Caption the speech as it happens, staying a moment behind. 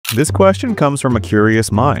This question comes from a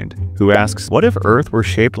curious mind, who asks, what if Earth were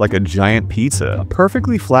shaped like a giant pizza, a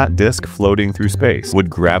perfectly flat disk floating through space? Would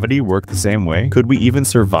gravity work the same way? Could we even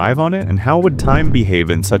survive on it? And how would time behave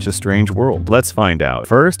in such a strange world? Let's find out.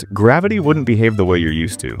 First, gravity wouldn't behave the way you're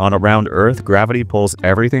used to. On a round Earth, gravity pulls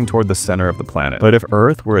everything toward the center of the planet. But if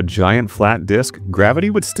Earth were a giant flat disk, gravity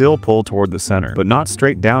would still pull toward the center, but not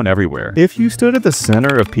straight down everywhere. If you stood at the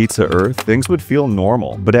center of Pizza Earth, things would feel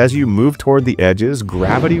normal, but as you move toward the edges,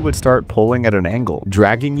 gravity would start pulling at an angle,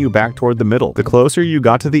 dragging you back toward the middle. The closer you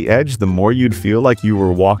got to the edge, the more you'd feel like you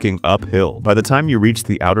were walking uphill. By the time you reached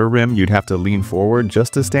the outer rim, you'd have to lean forward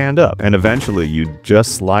just to stand up, and eventually you'd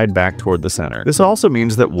just slide back toward the center. This also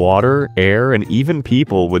means that water, air, and even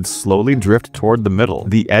people would slowly drift toward the middle.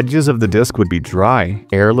 The edges of the disk would be dry,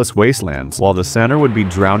 airless wastelands, while the center would be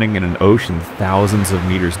drowning in an ocean thousands of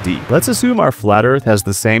meters deep. Let's assume our flat Earth has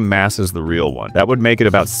the same mass as the real one. That would make it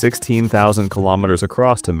about 16,000 kilometers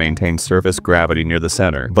across to maintain surface gravity near the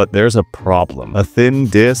center. But there's a problem. A thin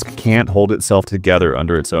disk can't hold itself together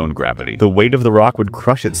under its own gravity. The weight of the rock would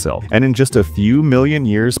crush itself, and in just a few million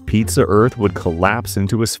years, Pizza Earth would collapse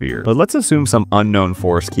into a sphere. But let's assume some unknown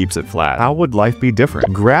force keeps it flat. How would life be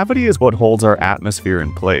different? Gravity is what holds our atmosphere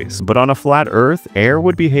in place, but on a flat Earth, air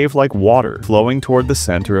would behave like water, flowing toward the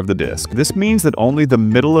center of the disk. This means that only the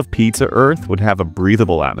middle of Pizza Earth would have a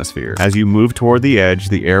breathable atmosphere. As you move toward the edge,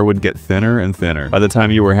 the air would get thinner and thinner. By the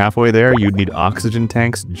time you were halfway there, you'd need oxygen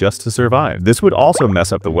tanks just to survive. This would also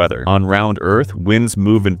mess up the weather. On round Earth, winds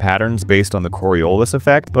move in patterns based on the Coriolis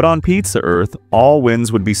effect, but on Pizza Earth, all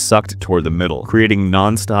winds would be sucked toward the middle, creating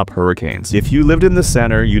non-stop hurricanes. If you lived in the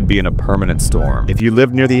center, you'd be in a permanent storm. If you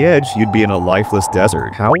lived near the edge, you'd be in a lifeless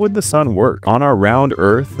desert. How would the sun work? On our round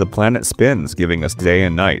Earth, the planet spins, giving us day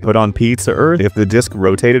and night. But on Pizza Earth, if the disk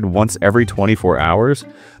rotated once every 24 hours,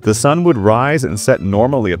 the sun would rise and set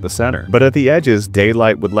normally at the center. But at the edges,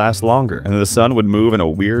 daylight would last longer, and the sun would move in a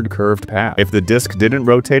weird curved path. If the disk didn't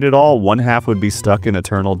rotate at all, one half would be stuck in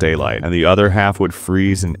eternal daylight, and the other half would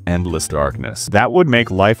freeze in endless darkness. That would make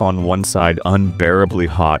life on one side unbearably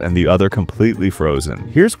hot and the other completely frozen.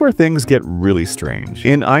 Here's where things get really strange.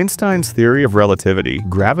 In Einstein's theory of relativity,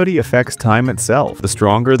 gravity affects time itself. The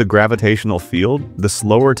stronger the gravitational field, the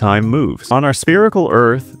slower time moves. On our spherical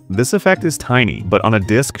Earth, this effect is tiny, but on a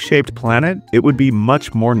disk-shaped planet, it would be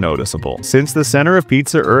much more noticeable. Since the center of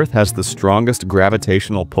Pizza Earth has the strongest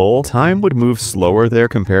gravitational pull, time would move slower there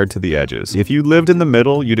compared to the edges. If you lived in the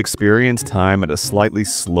middle, you'd experience time at a slightly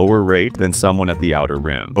slower rate than someone at the outer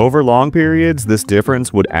rim. Over long periods, this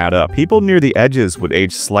difference would add up. People near the edges would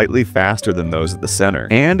age slightly faster than those at the center.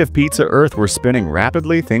 And if Pizza Earth were spinning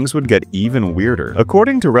rapidly, things would get even weirder.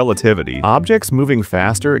 According to relativity, objects moving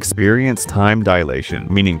faster experience time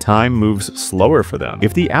dilation, meaning time moves slower for them.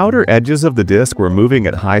 If the outer edges of the disk were moving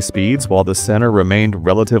at high speeds while the center remained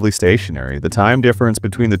relatively stationary, the time difference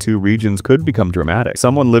between the two regions could become dramatic.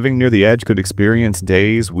 Someone living near the edge could experience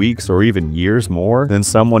days, weeks, or even years more than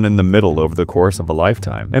someone in the middle over the course of a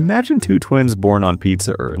lifetime. Imagine two twins born on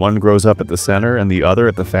Pizza Earth. One grows up at the center and the other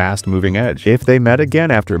at the fast-moving edge. If they met again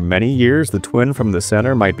after many years, the twin from the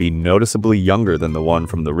center might be noticeably younger than the one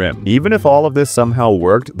from the rim. Even if all of this somehow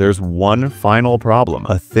worked, there's one final problem.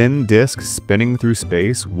 A thin disk spinning through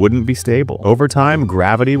space wouldn't be stable. Over time,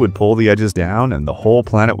 gravity would pull the edges down and the whole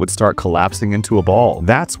planet would start collapsing into a ball.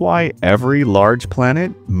 That's why every large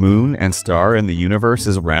planet, moon, and star in the universe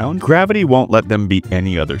is round. Gravity won't let them be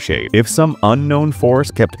any other shape. If some unknown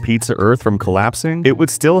force kept Pizza Earth from collapsing, it would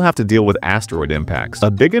still have to deal with asteroid impacts. A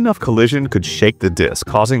big enough collision could shake the disk,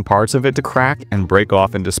 causing parts of it to crack and break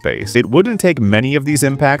off into space. It wouldn't take many of these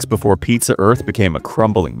impacts before Pizza Earth became a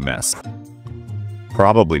crumbling mess.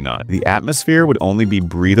 Probably not. The atmosphere would only be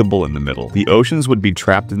breathable in the middle. The oceans would be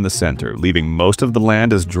trapped in the center, leaving most of the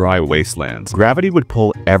land as dry wastelands. Gravity would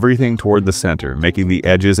pull everything toward the center, making the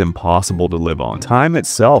edges impossible to live on. Time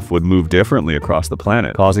itself would move differently across the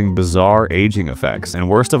planet, causing bizarre aging effects. And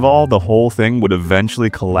worst of all, the whole thing would eventually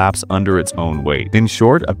collapse under its own weight. In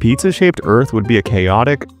short, a pizza-shaped Earth would be a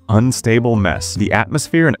chaotic, unstable mess. The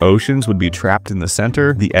atmosphere and oceans would be trapped in the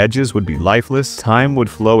center, the edges would be lifeless, time would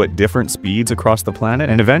flow at different speeds across the planet,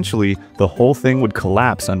 and eventually, the whole thing would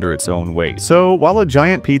collapse under its own weight. So, while a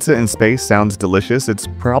giant pizza in space sounds delicious, it's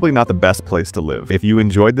probably not the best place to live. If you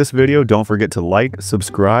enjoyed this video, don't forget to like,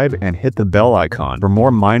 subscribe, and hit the bell icon for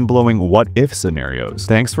more mind-blowing what-if scenarios.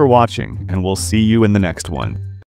 Thanks for watching, and we'll see you in the next one.